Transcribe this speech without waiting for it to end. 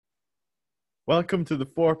Welcome to the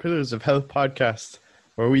Four Pillars of Health podcast,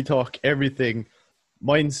 where we talk everything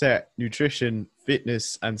mindset, nutrition,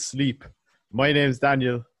 fitness, and sleep. My name's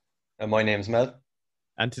Daniel. And my name's Mel.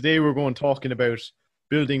 And today we're going talking about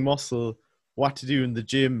building muscle, what to do in the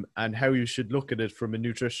gym, and how you should look at it from a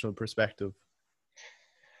nutritional perspective.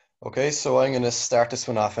 Okay, so I'm going to start this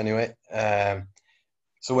one off anyway.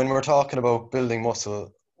 So when we're talking about building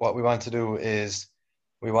muscle, what we want to do is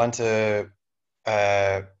we want to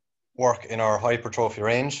work in our hypertrophy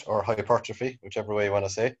range or hypertrophy, whichever way you want to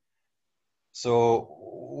say. So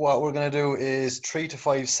what we're going to do is 3 to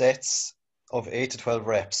 5 sets of 8 to 12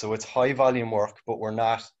 reps. So it's high volume work, but we're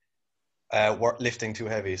not lifting too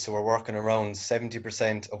heavy. So we're working around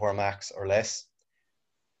 70% of our max or less.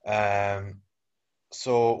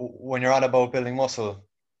 So when you're on about building muscle,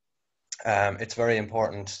 it's very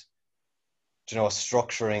important,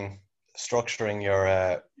 structuring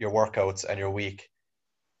your workouts and your week,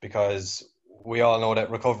 because we all know that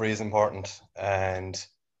recovery is important, and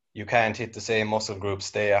you can't hit the same muscle groups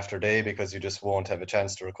day after day because you just won't have a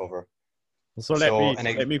chance to recover. So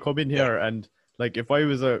let me come in here, and like if I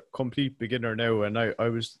was a complete beginner now and I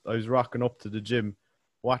was rocking up to the gym,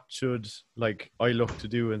 what should I look to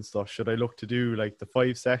do and stuff? Should I look to do like the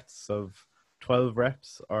 5 sets of 12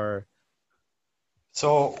 reps or?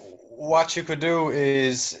 So what you could do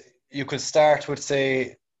is you could start with,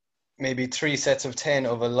 say, maybe 3 sets of 10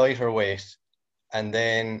 of a lighter weight, and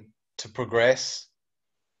then to progress,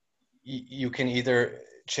 you can either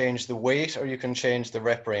change the weight or you can change the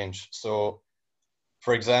rep range. So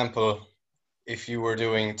for example, if you were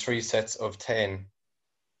doing 3 sets of 10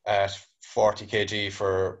 at 40 kg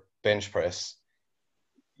for bench press,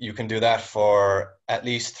 you can do that for at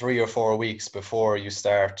least 3 or 4 weeks before you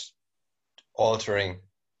start altering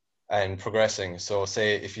and progressing. So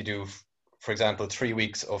say if you do, for example, 3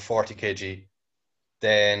 weeks of 40 kg,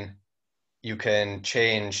 then you can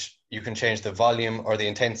change the volume or the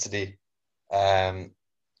intensity then,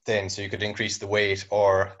 so you could increase the weight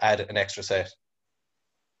or add an extra set.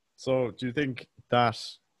 So do you think that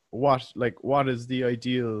what is the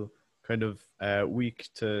ideal kind of week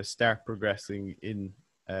to start progressing in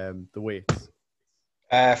the weights?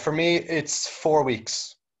 For me, it's 4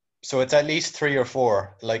 weeks. So it's at least 3 or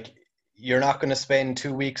 4. Like, you're not going to spend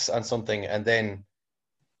 2 weeks on something and then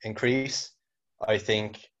increase. I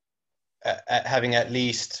think having at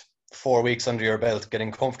least 4 weeks under your belt,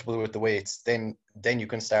 getting comfortable with the weights, then you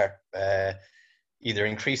can start either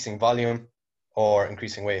increasing volume or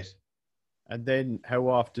increasing weight. And then how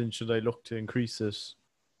often should I look to increase it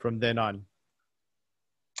from then on?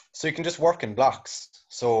 So you can just work in blocks.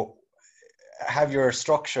 So have your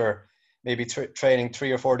structure, maybe training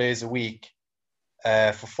 3 or 4 days a week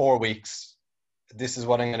for 4 weeks. This is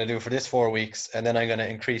what I'm going to do for this 4 weeks, and then I'm going to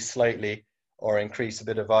increase slightly or increase a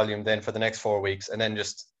bit of volume then for the next 4 weeks, and then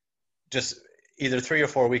just either 3 or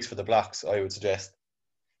 4 weeks for the blocks, I would suggest.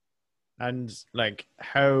 And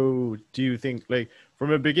how do you think,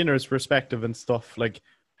 from a beginner's perspective and stuff,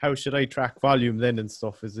 how should I track volume then and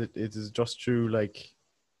stuff? Is it just through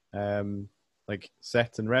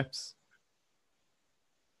sets and reps?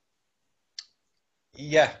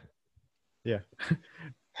 Yeah. Yeah.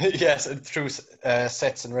 Yes, through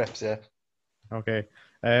sets and reps, yeah. Okay.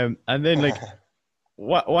 And then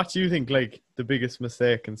what do you think the biggest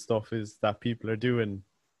mistake and stuff is that people are doing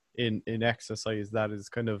in exercise that is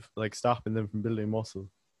kind of stopping them from building muscle?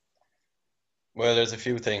 Well, there's a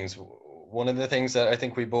few things. One of the things that I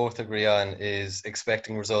think we both agree on is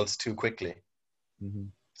expecting results too quickly. Mm-hmm.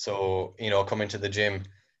 So, coming to the gym,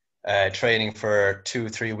 training for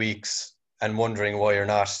 2-3 weeks and wondering why you're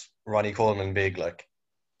not Ronnie Coleman big.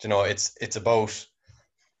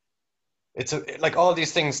 It's all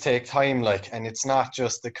these things take time, and it's not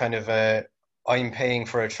just the kind of I'm paying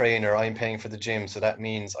for a trainer, I'm paying for the gym, so that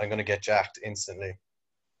means I'm going to get jacked instantly.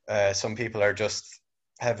 Some people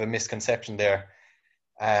have a misconception there.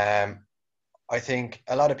 I think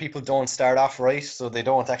a lot of people don't start off right, so they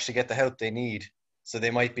don't actually get the help they need. So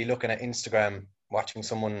they might be looking at Instagram, watching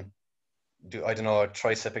someone do, I don't know, a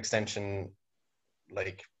tricep extension,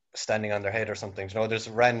 like standing on their head or something. There's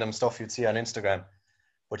random stuff you'd see on Instagram,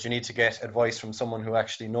 but you need to get advice from someone who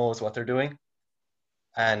actually knows what they're doing,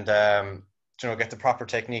 and get the proper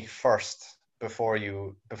technique first before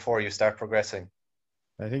you start progressing.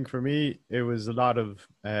 I think for me, it was a lot of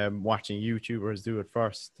watching YouTubers do it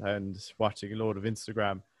first and watching a load of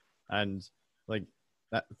Instagram. And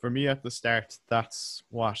that for me at the start, that's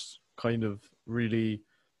what kind of really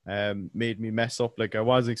made me mess up. I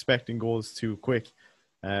was expecting goals too quick.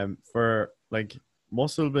 For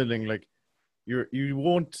muscle building, you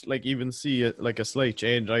won't like even see like a slight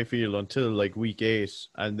change, I feel, until like week 8,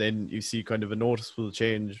 and then you see kind of a noticeable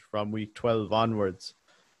change from week 12 onwards.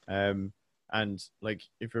 um and like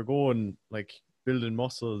if you're going like building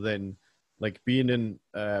muscle, then like being in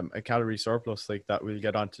a calorie surplus like that we'll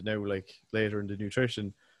get onto now, like later in the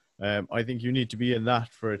nutrition, I think you need to be in that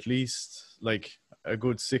for at least like a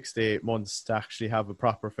good 6 to 8 months to actually have a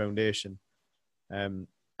proper foundation. And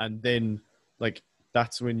then like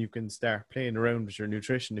that's when you can start playing around with your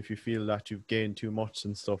nutrition if you feel that you've gained too much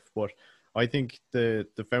and stuff. But I think the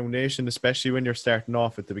foundation, especially when you're starting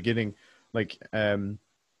off at the beginning, like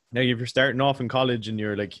now if you're starting off in college and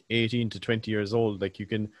you're like 18 to 20 years old, like you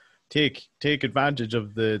can take advantage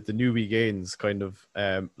of the newbie gains kind of,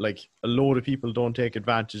 like a load of people don't take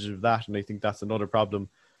advantage of that, and I think that's another problem.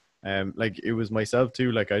 Like it was myself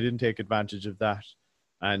too, like I didn't take advantage of that.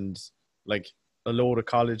 And like a load of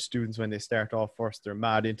college students, when they start off first, they're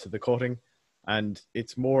mad into the cutting, and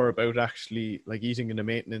it's more about actually like eating in a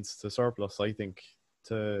maintenance to surplus, I think,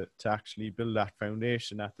 to actually build that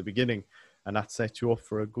foundation at the beginning, and that sets you up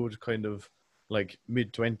for a good kind of like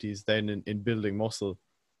mid-20s then in building muscle.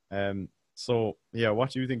 So yeah, what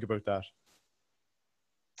do you think about that?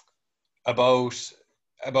 About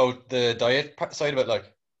the diet side of it,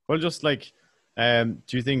 like. Well, just like,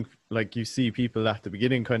 do you think like you see people at the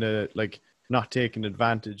beginning kind of like not taking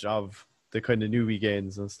advantage of the kind of newbie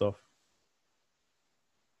gains and stuff?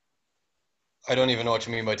 I don't even know what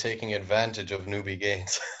you mean by taking advantage of newbie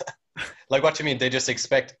gains. Like, what you mean? They just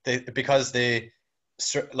expect because they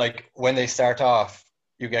like when they start off,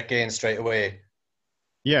 you get gains straight away.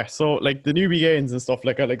 Yeah, so like the newbie gains and stuff,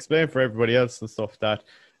 like I'll explain for everybody else and stuff that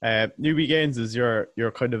newbie gains is your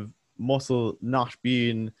kind of muscle not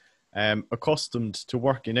being accustomed to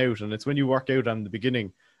working out, and it's when you work out in the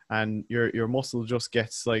beginning and your muscle just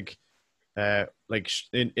gets like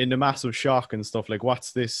in a massive shock and stuff, like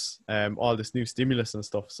what's this, all this new stimulus and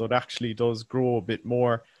stuff, so it actually does grow a bit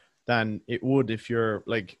more than it would if you're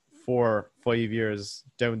like 4 5 years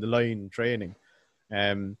down the line training.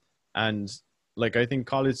 And like I think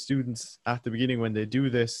college students at the beginning when they do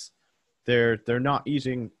this, they're not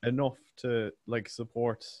eating enough to like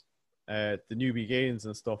support the newbie gains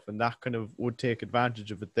and stuff, and that kind of would take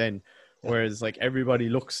advantage of it then. Whereas like everybody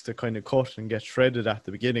looks to kind of cut and get shredded at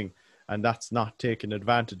the beginning, and that's not taking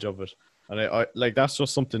advantage of it. And I like that's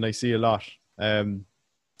just something I see a lot. And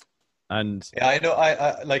Yeah, I know.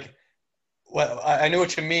 I like. Well, I know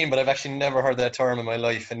what you mean, but I've actually never heard that term in my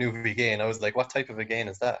life. A newbie gain. I was like, what type of a gain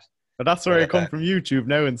is that? but that's where I But come from YouTube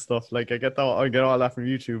now and stuff. Like I get all that from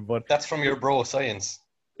YouTube, but that's from your bro science.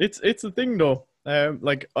 it's a thing though.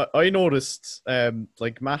 Like I noticed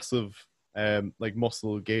like massive like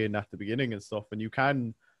muscle gain at the beginning and stuff, and you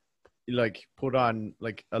can like put on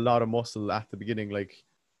like a lot of muscle at the beginning, like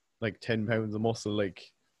 10 pounds of muscle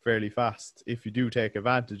like fairly fast if you do take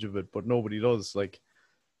advantage of it, but nobody does, like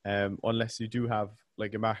unless you do have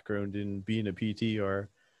like a background in being a PT or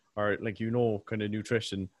like kind of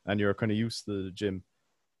nutrition and you're kind of used to the gym.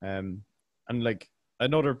 And like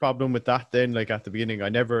another problem with that then, like at the beginning I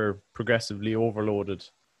never progressively overloaded.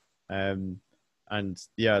 And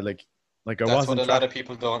yeah, like I That's what wasn't a lot of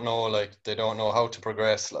people don't know. Like, they don't know how to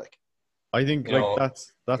progress. Like, I think you like know,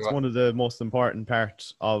 that's one of the most important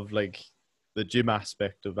parts of like the gym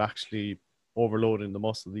aspect of actually overloading the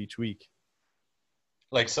muscle each week.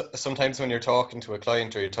 like sometimes when you're talking to a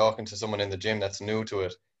client or you're talking to someone in the gym that's new to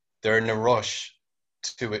it, they're in a rush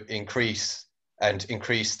to increase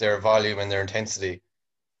their volume and their intensity.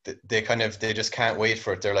 They just can't wait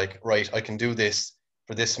for it. They're like, right, I can do this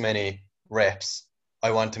for this many reps.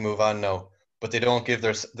 I want to move on now. But they don't give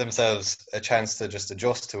themselves a chance to just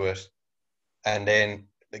adjust to it and then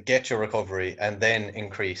get your recovery and then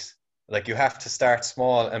increase. Like, you have to start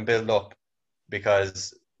small and build up,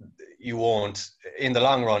 because you won't, in the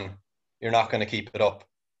long run, you're not going to keep it up.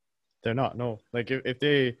 They're not, no. Like if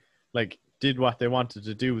they like did what they wanted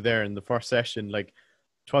to do there in the first session, like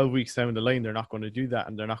 12 weeks down the line, they're not going to do that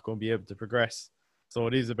and they're not going to be able to progress. So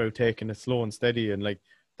it is about taking it slow and steady. And like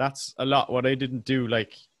that's a lot what I didn't do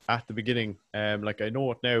like at the beginning. Like I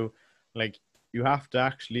know it now. Like you have to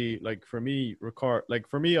actually, like for me,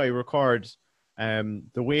 I record the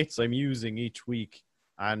weights I'm using each week,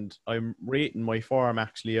 and I'm rating my form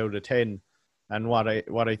actually out of 10, and what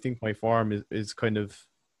I think my form is kind of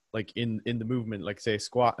like in the movement, like say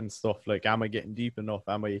squat and stuff, like am I getting deep enough,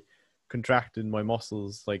 am I contracting my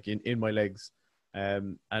muscles like in my legs,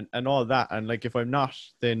 and all that. And like if I'm not,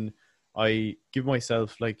 then I give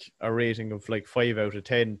myself like a rating of like 5 out of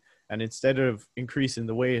 10, and instead of increasing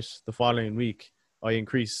the weight the following week, I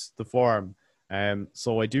increase the form.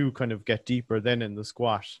 So I do kind of get deeper then in the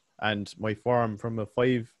squat, and my form from a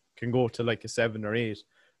 5 can go to like a 7 or 8,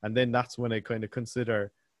 and then that's when I kind of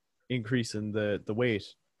consider increasing the weight.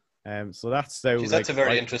 So that's how Geez, like that's a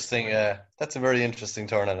very interesting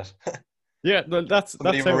turn on it. yeah, well,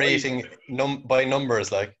 Somebody that's how rating by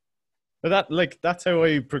numbers, like. that's how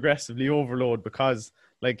I progressively overload, because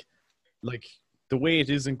like like the weight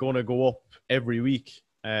isn't going to go up every week,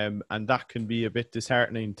 and that can be a bit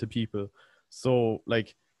disheartening to people. So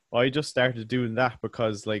like I just started doing that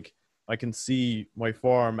because like I can see my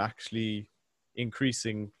form actually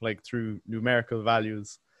increasing like through numerical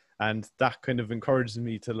values, and that kind of encourages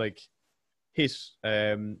me to like hit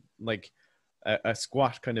like a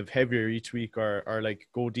squat kind of heavier each week, or like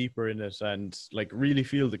go deeper in it and like really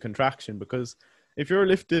feel the contraction. Because if you're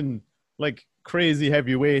lifting like crazy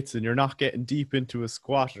heavy weights and you're not getting deep into a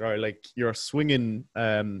squat, or like you're swinging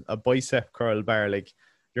a bicep curl bar, like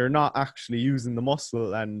you're not actually using the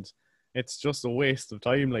muscle, and it's just a waste of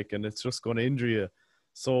time, like, and it's just going to injure you.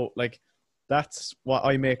 So like that's what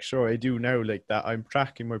I make sure I do now, like that I'm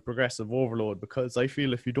tracking my progressive overload, because I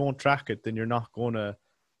feel if you don't track it, then you're not going to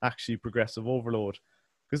actually progressive overload.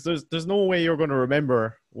 Because there's no way you're going to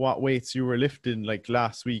remember what weights you were lifting like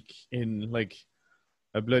last week in like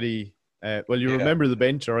a bloody well, you Yeah, remember the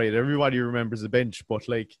bench, all right, everybody remembers the bench, but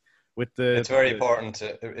like with it's very important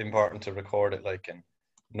to record it, like, and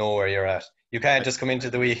know where you're at. You can't just come into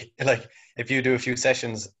the week, like if you do a few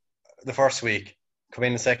sessions the first week, come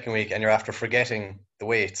in the second week, and you're after forgetting the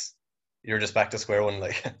weights, you're just back to square one,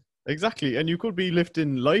 like. exactly. And you could be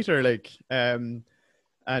lifting lighter, like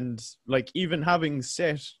and like even having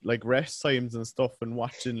set like rest times and stuff, and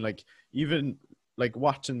watching like even like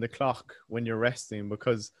watching the clock when you're resting,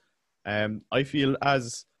 because I feel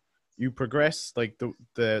as you progress, like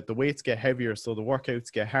the weights get heavier, so the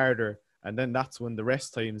workouts get harder, and then that's when the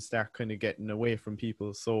rest times start kind of getting away from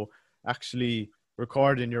people. So actually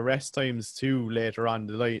recording your rest times too later on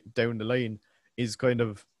down the line is kind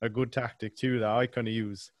of a good tactic too that I kind of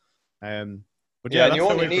use. But Yeah, yeah, that's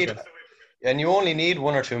how I progress. and you only need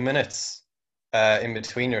 1 or 2 minutes in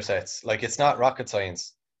between your sets. Like, it's not rocket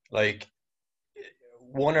science. Like,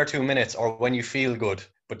 1 or 2 minutes, or when you feel good,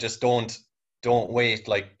 but just don't wait,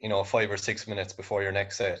 like, 5 or 6 minutes before your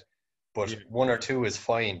next set. But Yeah. 1 or 2 is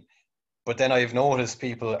fine. But then I've noticed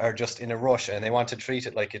people are just in a rush and they want to treat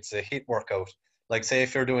it like it's a hit workout. Like, say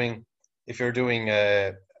if you're doing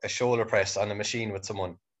a shoulder press on a machine with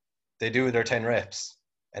someone, they do their 10 reps,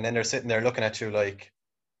 and then they're sitting there looking at you like,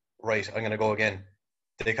 right, I'm gonna go again.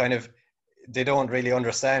 They kind of they don't really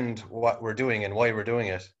understand what we're doing and why we're doing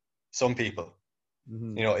it. Some people,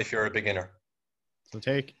 Mhm. if you're a beginner. So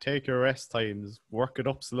take your rest times, work it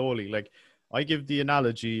up slowly. Like I give the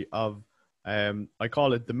analogy of I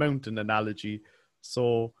call it the mountain analogy.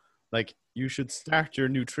 So like you should start your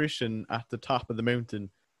nutrition at the top of the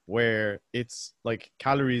mountain, where it's like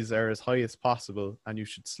calories are as high as possible, and you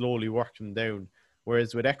should slowly work them down.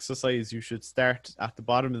 Whereas with exercise, you should start at the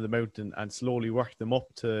bottom of the mountain and slowly work them up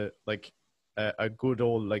to like a good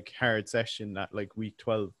old like hard session at like week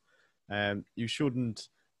 12. You shouldn't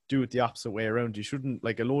do it the opposite way around. You shouldn't,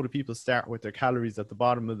 like, a load of people start with their calories at the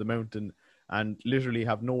bottom of the mountain and literally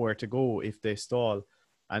have nowhere to go if they stall.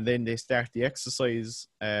 And then they start the exercise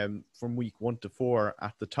from week 1 to 4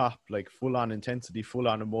 at the top, like full on intensity, full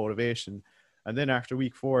on motivation. And then after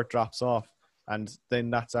week 4, it drops off. And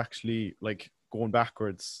then that's actually like going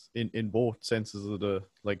backwards in both senses of the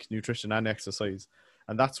like nutrition and exercise.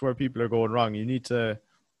 And that's where people are going wrong. You need to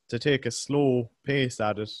take a slow pace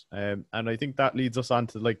at it. And I think that leads us on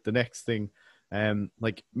to like the next thing,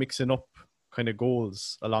 like mixing up kind of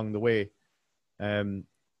goals along the way.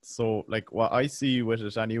 So like what I see with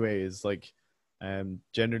it anyway is like,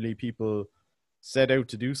 generally people set out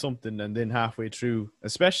to do something and then halfway through,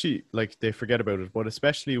 especially like they forget about it, but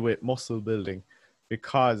especially with muscle building,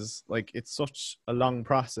 because like it's such a long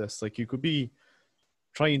process. Like you could be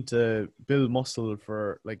trying to build muscle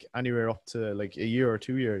for like anywhere up to like a year or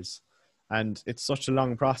 2 years, and it's such a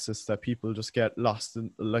long process that people just get lost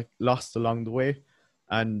along the way.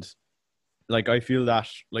 And like I feel that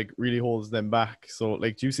like really holds them back. So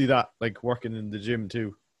like do you see that like working in the gym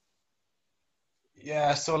too?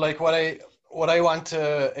 Yeah, so like what I want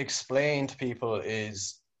to explain to people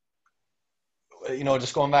is,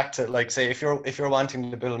 just going back to, like, say if you're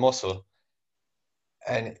wanting to build muscle,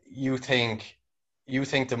 and you think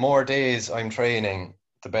the more days I'm training,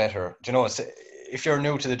 the better. Do you know? If you're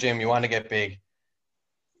new to the gym, you want to get big,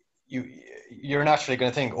 you you're naturally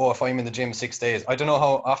going to think, oh, if I'm in the gym 6 days, I don't know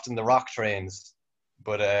how often The Rock trains,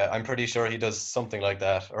 but I'm pretty sure he does something like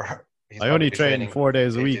that, or he's I only probably train training 4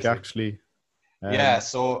 days a 8 week days a week. actually. Yeah, um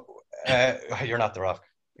so you're not The Rock.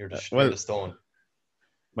 You're well, the Stone.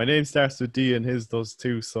 My name starts with D and his does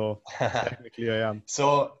too, so technically I am.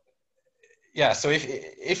 So yeah, so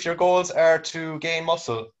if your goals are to gain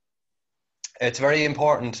muscle, it's very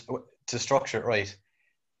important to structure it right.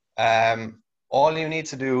 All you need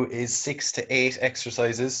to do is 6 to 8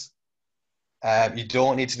 exercises. You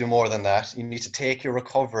don't need to do more than that. You need to take your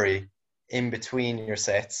recovery in between your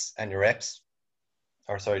sets and your reps,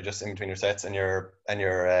 or sorry, just in between your sets and your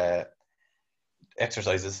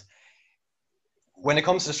exercises. When it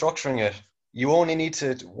comes to structuring it, you only need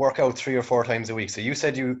to work out 3 or 4 times a week. So you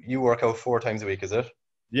said you work out 4 times a week, is it?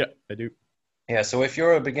 Yeah, I do. Yeah. So if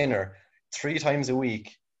you're a beginner, 3 times a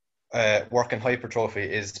week working hypertrophy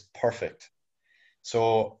is perfect.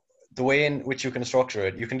 So the way in which you can structure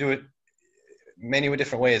it, you can do it many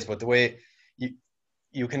different ways, but the way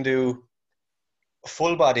you can do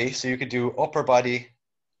full body, so you could do upper body,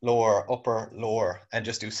 lower, upper, lower, and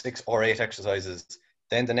just do 6 or 8 exercises.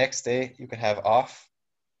 Then the next day you can have off.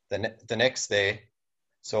 The next day,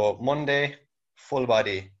 so Monday, full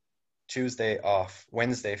body, Tuesday off,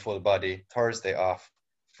 Wednesday, full body, Thursday off,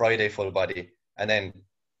 Friday, full body, and then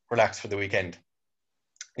relax for the weekend.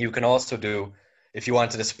 You can also do, if you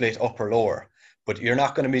wanted to split upper, lower, but you're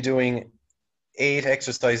not going to be doing 8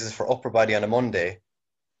 exercises for upper body on a Monday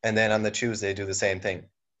and then on the Tuesday do the same thing.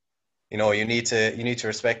 You know, you need to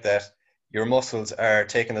respect that your muscles are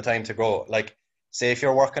taking the time to grow. Like, say if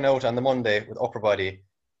you're working out on the Monday with upper body,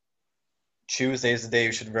 Tuesday is the day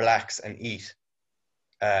you should relax and eat,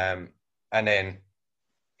 and then,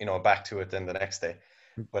 you know, back to it then the next day.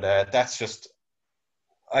 But that's just,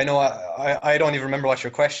 I know I don't even remember what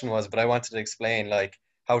your question was, but I wanted to explain like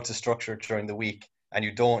how to structure it during the week, and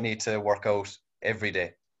you don't need to work out every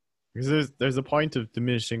day. Because there's a point of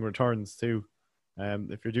diminishing returns too.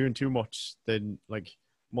 If you're doing too much, then like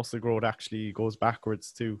muscle growth actually goes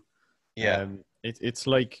backwards too. Yeah. It's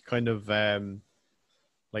like kind of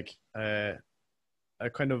like a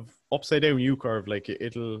kind of upside down U curve. Like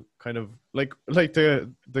it'll kind of like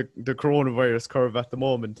the coronavirus curve at the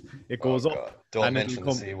moment. It Oh goes up God, don't and it'll mention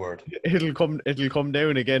the come C word. it'll come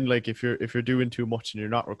down again. Like if you're doing too much and you're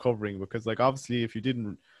not recovering, because like obviously if you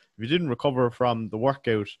didn't recover from the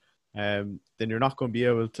workout, then you're not going to be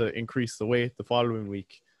able to increase the weight the following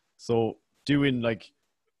week. So doing like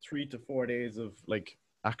 3 to 4 days of like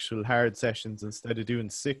actual hard sessions instead of doing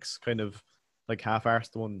 6 kind of like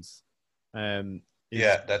half-arsed ones, um, is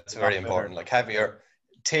Yeah, that's a very lot better. important. Like,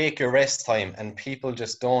 take your rest time, and people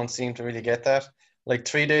just don't seem to really get that. Like,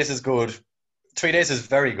 3 days is good. 3 days is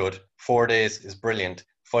very good. 4 days is brilliant.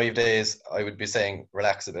 5 days, I would be saying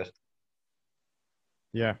relax a bit.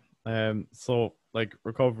 Yeah. So like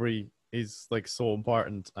recovery is like so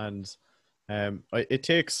important, and it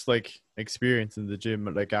takes like experience in the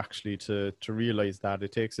gym, like actually to realize that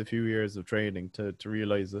it takes a few years of training to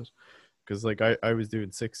realize it, because like I was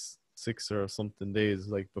doing six or something days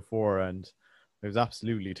like before, and I was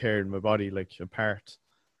absolutely tearing my body like apart,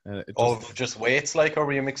 and it Of just weights, like, or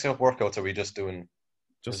were you mixing up workouts, or were you just doing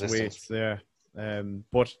just resistance? weights, yeah.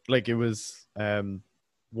 But like it was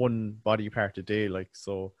one body part a day, like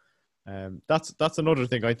so. That's another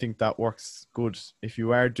thing I think that works good if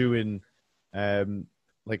you are doing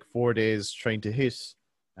like 4 days trying to hit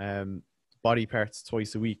um body parts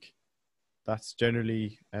twice a week. That's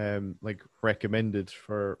generally like recommended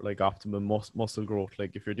for like optimum muscle growth.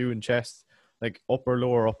 Like if you're doing chest, like upper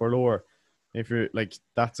lower, if you're like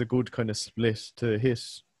that's a good kind of split to hit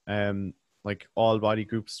like all body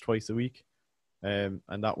groups twice a week, and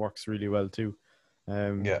that works really well too.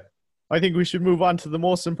 Um, Yeah. I think we should move on to the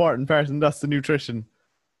most important part, and that's the nutrition.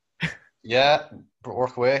 Yeah, but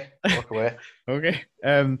work away, work away. Okay.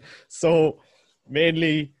 So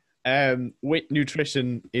mainly, with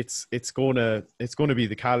nutrition, it's gonna be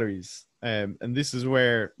the calories. And this is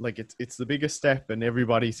where like it's the biggest step, and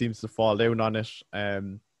everybody seems to fall down on it.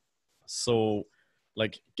 So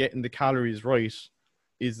like getting the calories right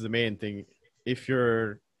is the main thing. If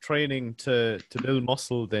you're training to build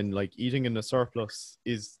muscle, then like eating in a surplus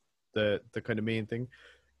is the kind of main thing.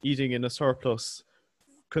 Eating in a surplus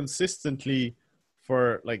consistently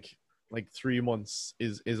for like 3 months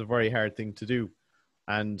is a very hard thing to do.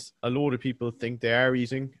 And a lot of people think they are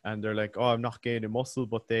eating and they're like, oh, I'm not gaining muscle,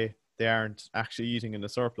 but they aren't actually eating in a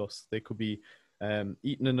surplus. They could be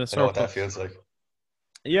eating in a I know what that surplus. feels like.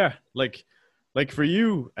 Yeah, like for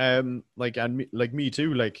you, like and me, like me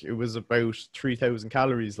too, like it was about 3,000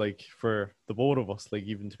 calories, like for the both of us, like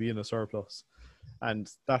even to be in a surplus, and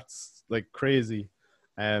that's like crazy.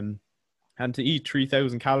 Um, and to eat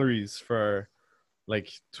 3,000 calories for like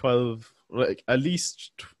 12, like at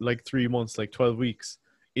least like 3 months, like 12 weeks,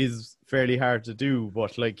 is fairly hard to do.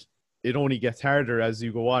 But like it only gets harder as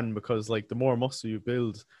you go on, because like the more muscle you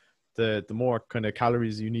build, the more kind of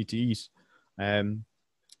calories you need to eat. Um,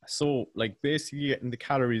 so like basically getting the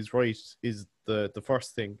calories right is the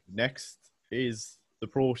first thing. Next is the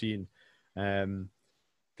protein, um,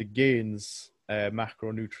 the gains,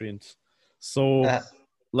 macronutrient. So Uh,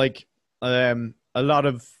 like a lot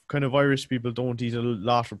of kind of Irish people don't eat a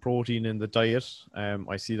lot of protein in the diet.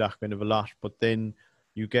 I see that kind of a lot, but then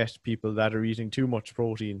you get people that are eating too much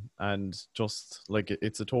protein and just like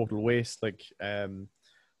it's a total waste. Like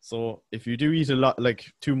so if you do eat a lot,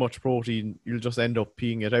 like too much protein, you'll just end up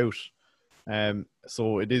peeing it out.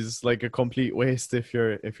 So it is like a complete waste if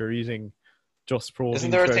you're eating just isn't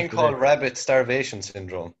protein there a throughout thing the day. called rabbit starvation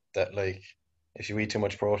syndrome that like if you eat too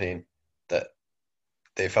much protein, that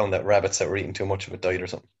they found that rabbits that were eating too much of it died or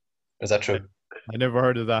something? Is that I, true? I never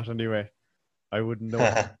heard of that anyway. I wouldn't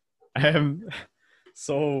know. Um,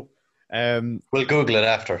 so We'll Google it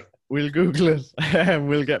after. we'll Google it and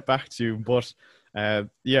we'll get back to you. But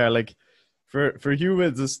yeah, like for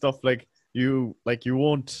humans and stuff, like you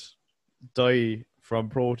won't die from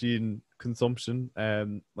protein consumption.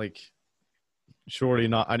 Like surely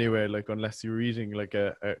not anyway. Like unless you're eating like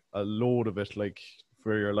a load of it, like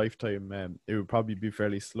for your lifetime, it would probably be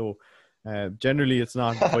fairly slow. Generally, it's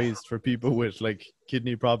not advised for people with like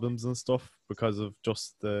kidney problems and stuff because of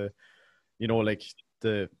just the, you know, like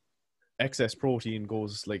the excess protein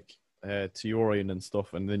goes like to urine and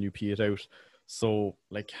stuff, and then you pee it out. So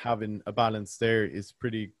like having a balance there is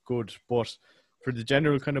pretty good. But for the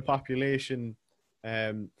general kind of population,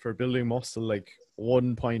 for building muscle, like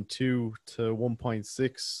 1.2 to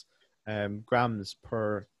 1.6 grams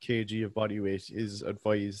per kg of body weight is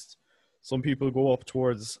advised. Some people go up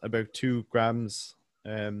towards about 2 grams,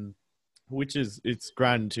 which is it's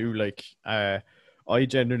grand too. Like I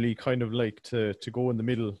generally kind of like to go in the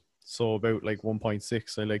middle, so about like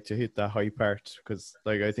 1.6. I like to hit that high part because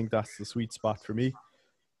like I think that's the sweet spot for me.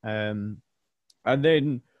 Um, and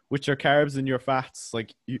then with your carbs and your fats,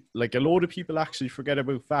 like like a load of people actually forget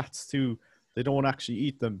about fats too. They don't actually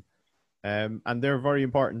eat them. And they're very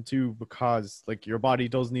important too because like your body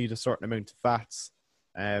does need a certain amount of fats.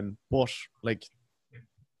 But like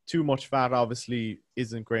too much fat obviously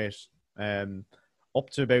isn't great. Um, up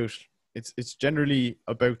to about it's generally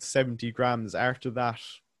about 70 grams. After that,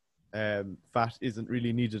 fat isn't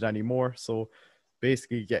really needed anymore. So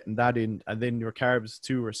basically getting that in, and then your carbs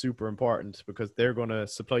too are super important because they're going to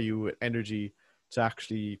supply you with energy to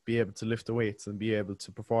actually be able to lift the weights and be able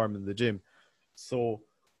to perform in the gym. So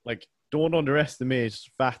like don't underestimate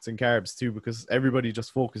fats and carbs too, because everybody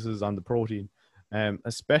just focuses on the protein.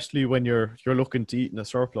 Especially when you're looking to eat in a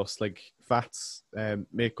surplus, like fats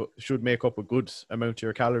should make up a good amount of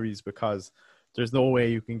your calories, because there's no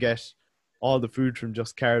way you can get all the food from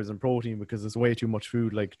just carbs and protein because there's way too much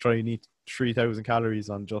food. Like try and eat 3,000 calories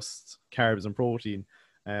on just carbs and protein.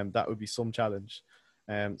 That would be some challenge.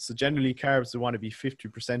 So generally carbs would want to be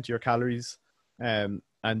 50% of your calories. And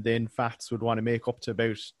then fats would want to make up to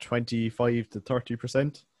about 25 to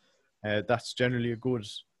 30%. That's generally a good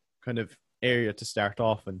kind of area to start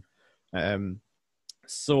off in.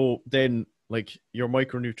 So then like your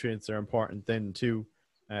micronutrients are important then too.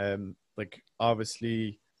 Like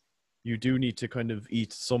obviously you do need to kind of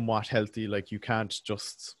eat somewhat healthy. Like you can't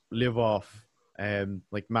just live off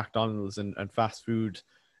like McDonald's and fast food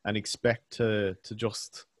and expect to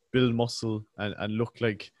just build muscle and look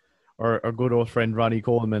like our good old friend Ronnie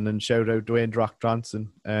Coleman, and shout out Dwayne Rock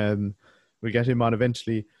Johnson. We'll get him on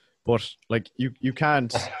eventually. But like you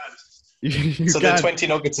can't you So the can't 20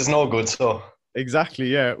 nuggets is no good. So exactly,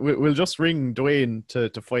 yeah. We'll just ring Dwayne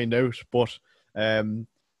to find out. But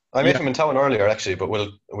I met yeah, him in town earlier, actually, but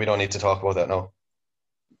we don't need to talk about that now.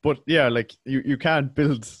 but yeah, like you can't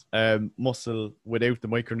build muscle without the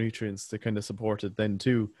micronutrients to kind of support it then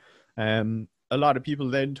too. A lot of people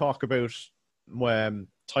then talk about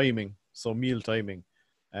timing, so meal timing.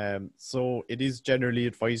 So it is generally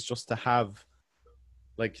advised just to have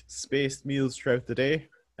like spaced meals throughout the day,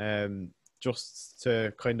 just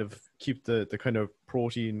to kind of keep the kind of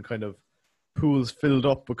protein kind of pools filled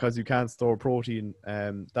up, because you can't store protein.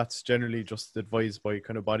 That's generally just advised by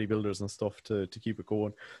kind of bodybuilders and stuff to keep it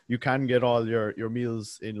going. You can get all your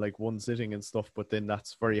meals in like one sitting and stuff, but then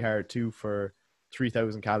that's very hard too for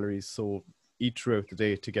 3,000 calories. So eat throughout the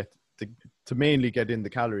day to get to mainly get in the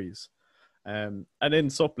calories. And then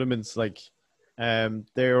supplements, like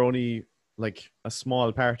they're only like a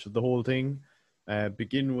small part of the whole thing.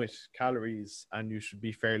 Begin with calories and you should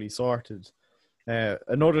be fairly sorted.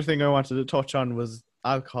 Another thing I wanted to touch on was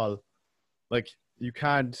alcohol. Like you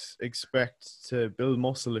can't expect to build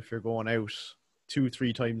muscle if you're going out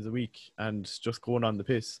 2-3 times a week and just going on the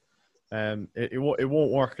piss. it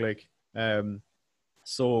won't work. Like,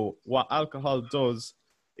 so what alcohol does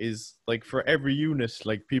is, like, for every unit,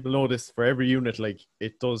 like, people know this, for every unit, like,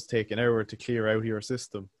 it does take an hour to clear out your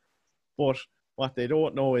system. But what they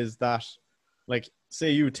don't know is that, like, say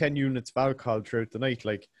you 10 units of alcohol throughout the night,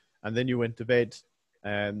 like, and then you went to bed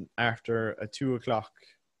after a 2 o'clock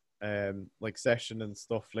like session and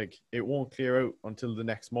stuff, like, it won't clear out until the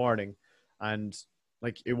next morning. And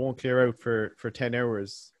like, it won't clear out for 10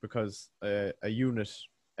 hours because a unit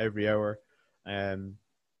every hour. And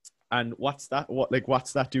what's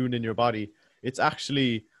that doing in your body? It's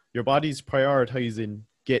actually, your body's prioritizing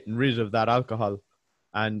getting rid of that alcohol,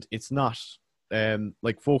 and it's not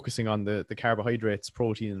like focusing on the carbohydrates,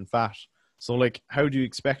 protein, and fat. So like, how do you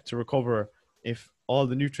expect to recover if all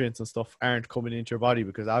the nutrients and stuff aren't coming into your body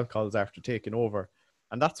because alcohol is after taking over?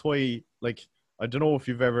 And that's why, like, I don't know if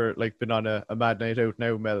you've ever like been on a mad night out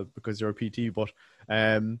now, Mel, because you're a PT, but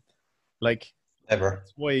like, Never.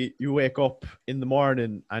 that's why you wake up in the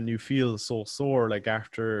morning and you feel so sore, like,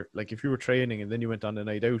 after, like, if you were training and then you went on a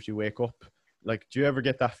night out, you wake up, like, do you ever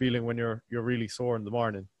get that feeling when you're really sore in the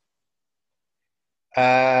morning?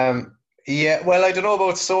 Yeah, well, I don't know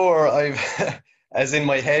about sore. I've as in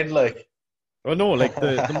my head, like. Oh no, like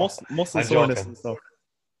the muscle I'm soreness joking. and stuff.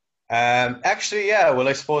 Actually, yeah. Well,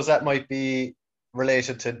 I suppose that might be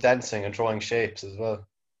related to dancing and throwing shapes as well.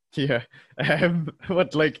 Yeah.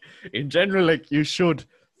 But like, in general, like, you should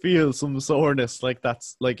feel some soreness, like,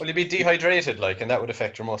 that's like, Well, you'd be dehydrated, like, and that would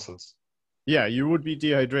affect your muscles. yeah, you would be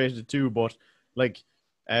dehydrated too, but like,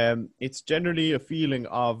 it's generally a feeling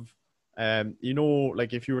of,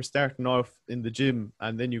 like, if you were starting off in the gym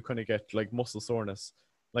and then you kind of get like muscle soreness,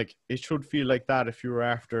 like, it should feel like that if you were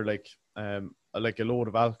after like a load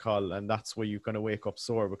of alcohol, and that's where you kind of wake up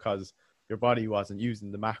sore because your body wasn't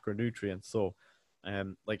using the macronutrients. So,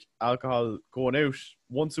 like, alcohol, going out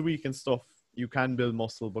once a week and stuff, you can build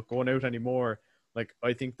muscle, but going out anymore, like,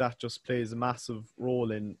 I think that just plays a massive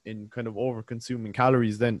role in kind of over consuming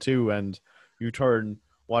calories then too, and you turn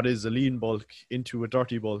what is a lean bulk into a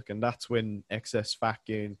dirty bulk, and that's when excess fat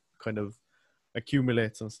gain kind of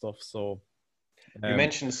accumulates and stuff. So You um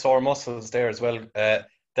mentioned sore muscles there as well.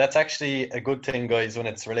 That's actually a good thing, guys, when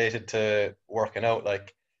it's related to working out.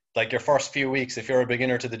 Like your first few weeks, if you're a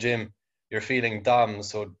beginner to the gym, you're feeling DOMS,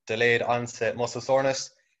 so delayed onset muscle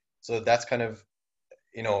soreness. So that's kind of,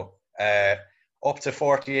 you know, up to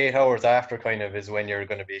 48 hours after kind of is when you're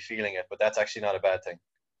going to be feeling it. But that's actually not a bad thing.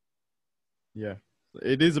 yeah,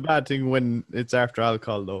 it is a bad thing when it's after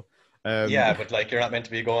alcohol though. Yeah, but like you're not meant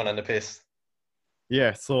to be going on the piss.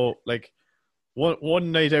 Yeah, so like,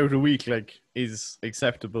 one night out a week, like, is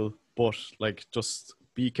acceptable, but like, just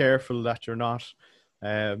be careful that you're not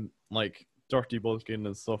like dirty bulking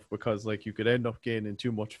and stuff, because like, you could end up gaining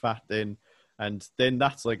too much fat then, and then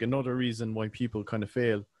that's like another reason why people kind of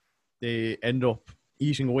fail. They end up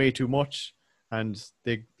eating way too much, and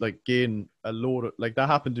they like gain a load of, like, that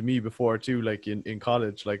happened to me before too, like in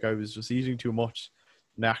college, like, I was just eating too much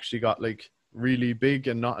and I actually got like really big,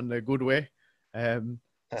 and not in a good way. um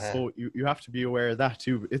so you have to be aware of that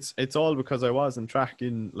too. It's all because I wasn't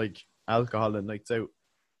tracking like alcohol and nights out,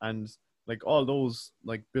 and like, all those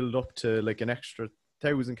like build up to like an extra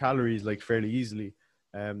 1,000 calories like fairly easily.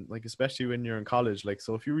 Like, especially when you're in college, like,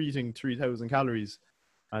 so if you're eating 3,000 calories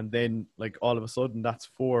and then like all of a sudden that's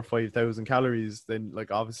 4 or 5,000 calories, then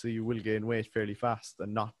like, obviously you will gain weight fairly fast,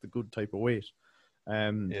 and not the good type of weight.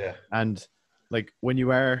 Yeah. And like, when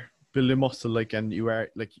you are building muscle, like, and you are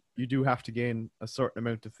like, you do have to gain a certain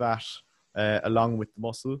amount of fat along with the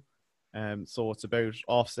muscle. So it's about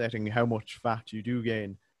offsetting how much fat you do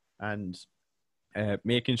gain, and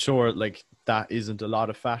making sure like that isn't a lot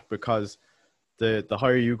of fat, because the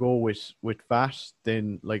higher you go with fat,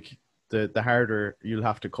 then like, the harder you'll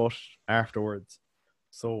have to cut afterwards.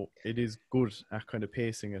 So it is good at kind of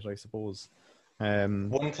pacing it, I suppose. um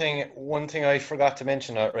One thing I forgot to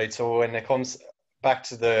mention, right? So when it comes back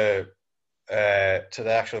to the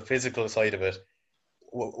actual physical side of it,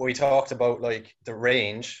 we talked about like the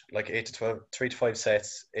range, like 8 to 12, 3 to 5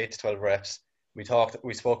 sets, 8 to 12 reps.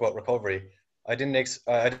 We spoke about recovery. I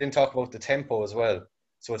didn't talk about the tempo as well.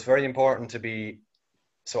 So it's very important to be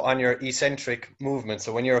so on your eccentric movement.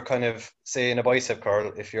 So when you're kind of say in a bicep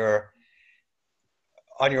curl, if you're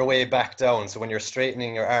on your way back down, so when you're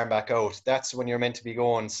straightening your arm back out, that's when you're meant to be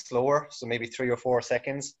going slower. So maybe 3 or 4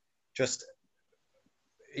 seconds. Just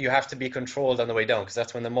you have to be controlled on the way down because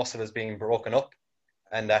that's when the muscle is being broken up,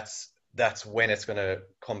 and that's when it's going to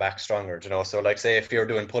come back stronger. You know, so like say if you're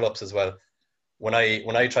doing pull-ups as well, when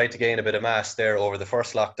I tried to gain a bit of mass there over the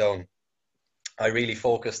first lockdown, I really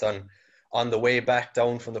focused on the way back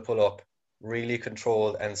down from the pull-up. really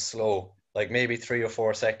controlled and slow, like maybe 3 or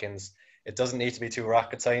 4 seconds. It doesn't need to be too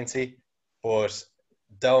rocket sciencey, but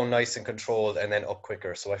down nice and controlled and then up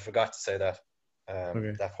quicker. So I forgot to say that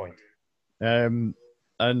Okay. that point. Um,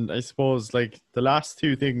 and I suppose like the last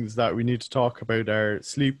two things that we need to talk about are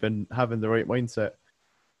sleep and having the right mindset.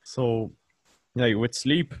 So, like with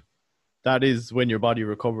sleep, that is when your body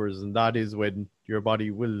recovers, and that is when your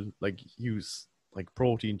body will like use like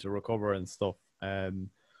protein to recover and stuff.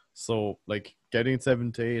 So like getting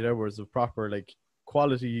 7 to 8 hours of proper like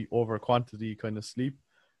quality over quantity kind of sleep,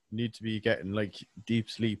 you need to be getting like deep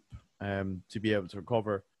sleep to be able to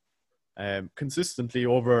recover consistently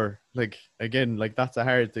over like again like that's a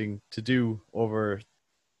hard thing to do over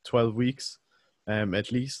 12 weeks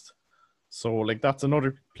at least. So like that's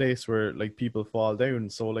another place where like people fall down.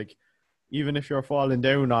 So like even if you're falling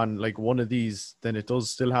down on like one of these, then it does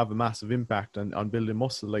still have a massive impact on building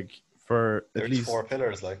muscle, like for at There's least 4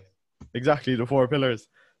 pillars, like. exactly the 4 pillars.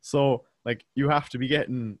 So like you have to be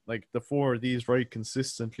getting like the four of these right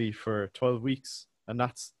consistently for 12 weeks. And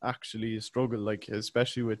that's actually a struggle, like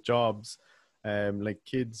especially with jobs, like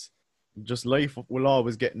kids, just life will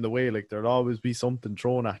always get in the way. Like there'll always be something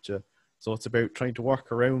thrown at you. So it's about trying to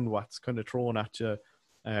work around what's kind of thrown at you,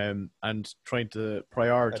 and trying to Adapting.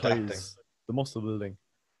 prioritize the muscle building.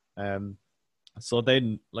 Um, so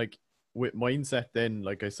then like with mindset then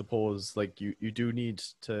like I suppose like you do need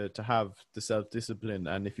to have the self-discipline,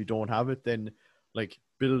 and if you don't have it then like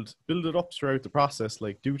build it up throughout the process,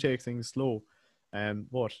 like do take things slow.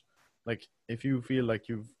 But like if you feel like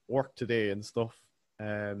you've worked today and stuff,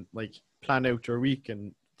 like plan out your week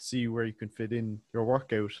and see where you can fit in your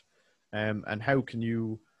workout, and how can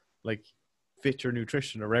you like fit your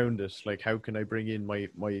nutrition around it. Like how can I bring in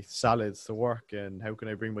my salads to work, and how can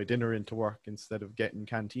I bring my dinner into work instead of getting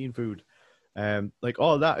canteen food. Like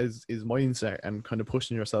all that is mindset and kind of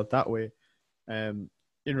pushing yourself that way. um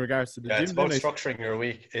in regards to the Yeah, it's gym about then I structuring your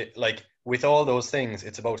week. Like with all those things,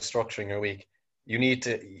 it's about structuring your week. You need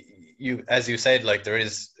to, as you said, like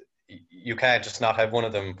you can't just not have one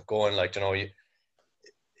of them going. Like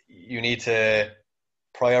you need to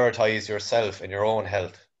prioritize yourself and your own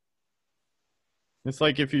health. It's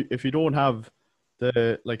like if you don't have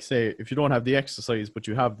the like say if you don't have the exercise but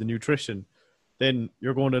you have the nutrition, then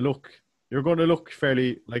you're going to look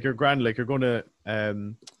fairly like you're grand, like you're going to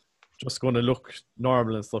just going to look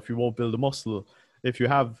normal and stuff. You won't build a muscle. If you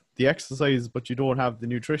have the exercise but you don't have the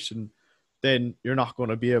nutrition, then you're not going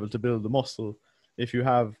to be able to build the muscle. If you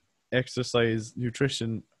have exercise,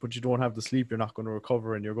 nutrition, but you don't have the sleep, you're not going to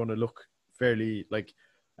recover, and you're going to look fairly like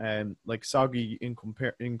soggy in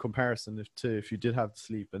comparison if you did have the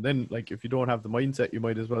sleep. And then like if you don't have the mindset, you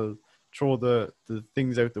might as well throw the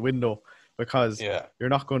things out the window, because Yeah, you're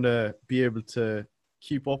not going to be able to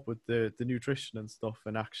keep up with the nutrition and stuff,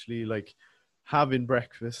 and actually like having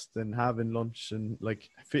breakfast and having lunch and like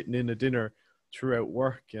fitting in a dinner throughout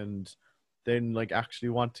work, and then like actually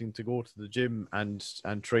wanting to go to the gym and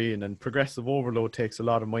train. And progressive overload takes a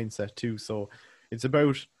lot of mindset too. So it's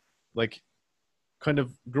about like kind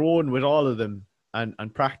of growing with all of them,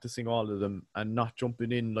 and practicing all of them, and not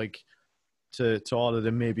jumping in like to all of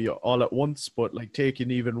them maybe all at once, but like taking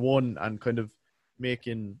even one and kind of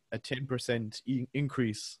making a 10%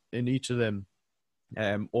 increase in each of them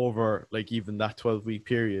over like even that 12-week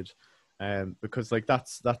period. Because like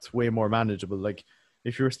that's way more manageable. Like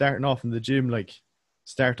if you're starting off in the gym, like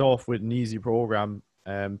start off with an easy program,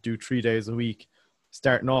 do 3 days a week,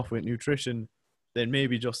 starting off with nutrition. Then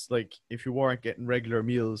maybe just like if you weren't getting regular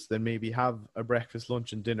meals, then maybe have a breakfast,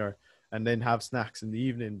 lunch, and dinner, and then have snacks in the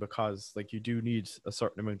evening, because like you do need a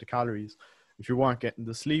certain amount of calories. If you weren't getting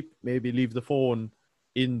the sleep, maybe leave the phone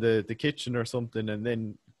in the kitchen or something, and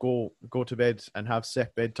then go to bed and have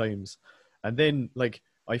set bedtimes. And then like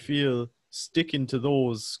I feel sticking to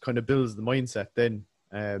those kind of builds the mindset. Then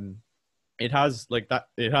it has like that,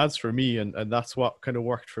 it has for me, and that's what kind of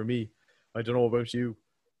worked for me. I don't know about you,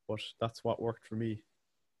 but that's what worked for me.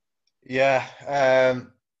 yeah,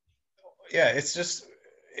 yeah.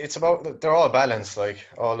 It's about, they're all balanced. Like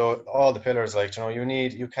all the pillars. Like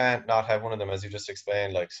you can't not have one of them, as you just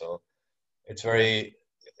explained. Like so, it's Yeah.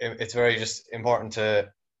 very just important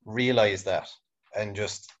to realize that, and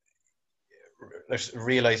just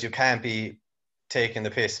realize you can't be taking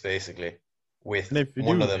the piss basically And with if you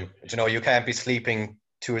one of do, them. You can't be sleeping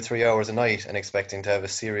 2 or 3 hours a night and expecting to have a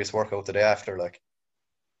serious workout the day after. Like,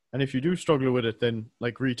 and if you do struggle with it, then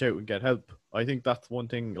like reach out and get help. I think that's one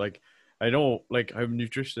thing. Like I know like I'm a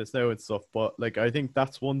nutritionist now and stuff, but like I think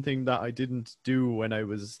that's one thing that I didn't do when I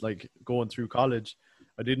was like going through college.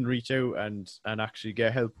 I didn't reach out and actually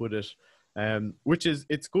get help with it. Which is,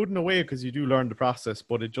 it's good in a way because you do learn the process,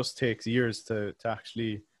 but it just takes years to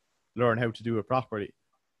actually learn how to do it properly.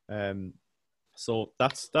 So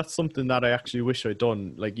that's something that I actually wish I'd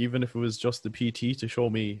done. Like, even if it was just the PT to show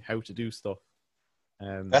me how to do stuff.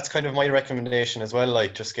 That's kind of my recommendation as well.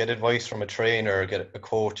 Like, just get advice from a trainer, get a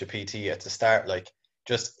coach, a PT at the start. Like,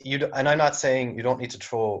 just and I'm not saying you don't need to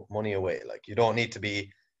throw money away. Like, you don't need to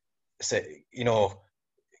be, say,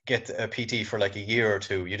 get a PT for like a year or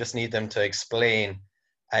two. You just need them to explain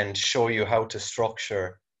and show you how to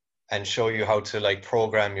structure and show you how to like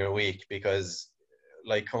program your week. Because,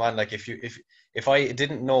 like, come on, like if I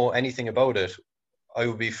didn't know anything about it, I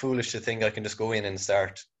would be foolish to think I can just go in and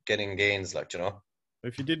start getting gains, like,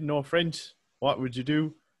 If you didn't know French, what would you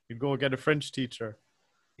do? You'd go get a French teacher.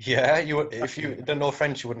 Yeah, you would. If you didn't know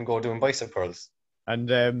French, you wouldn't go doing bicep curls. And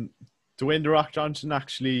Dwayne The Rock Johnson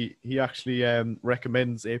actually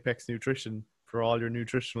recommends Apex Nutrition for all your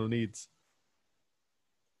nutritional needs.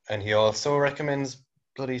 And he also recommends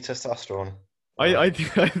bloody testosterone. I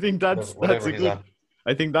think that's a good.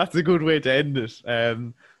 I think that's a good way to end it.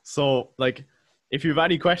 So, like, if you have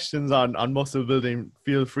any questions on muscle building,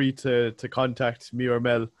 feel free to contact me or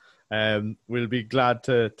Mel. We'll be glad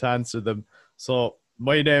to answer them. So,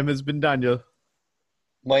 my name has been Daniel.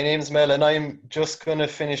 My name's Mel, and I'm just going to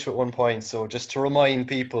finish with one point. So, just to remind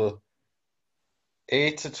people,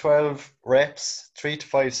 8 to 12 reps, 3 to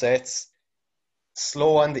 5 sets,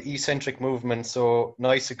 slow on the eccentric movement, so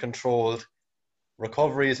nice and controlled.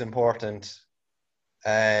 Recovery is important,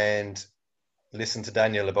 and listen to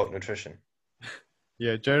Daniel about nutrition.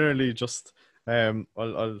 Yeah, generally just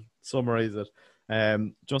I'll summarize it.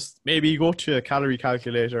 Just maybe go to a calorie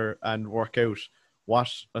calculator and work out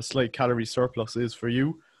what a slight calorie surplus is for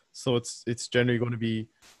you. So it's generally going to be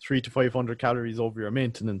 300 to 500 calories over your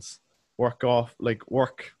maintenance. Work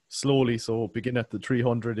slowly. So begin at the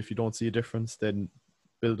 300. If you don't see a difference, then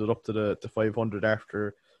build it up to the 500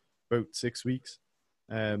 after about 6 weeks.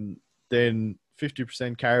 Then 50%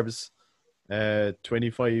 carbs,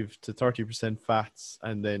 25 to 30% fats,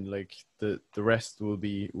 and then like the rest will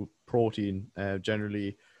be protein,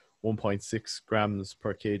 generally 1.6 grams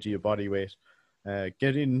per kg of body weight.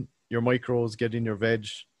 Get in your micros, get in your veg,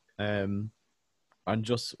 and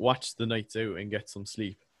just watch the nights out and get some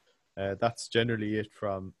sleep. That's generally it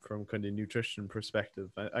from kind of nutrition perspective,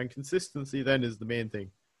 and consistency then is the main thing.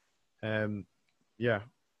 Yeah,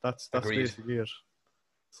 that's Agreed. Basically it.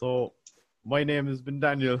 So my name has been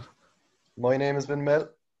Daniel. My name has been Mel.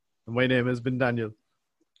 And my name has been Daniel.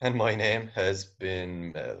 And my name has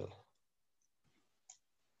been Mel.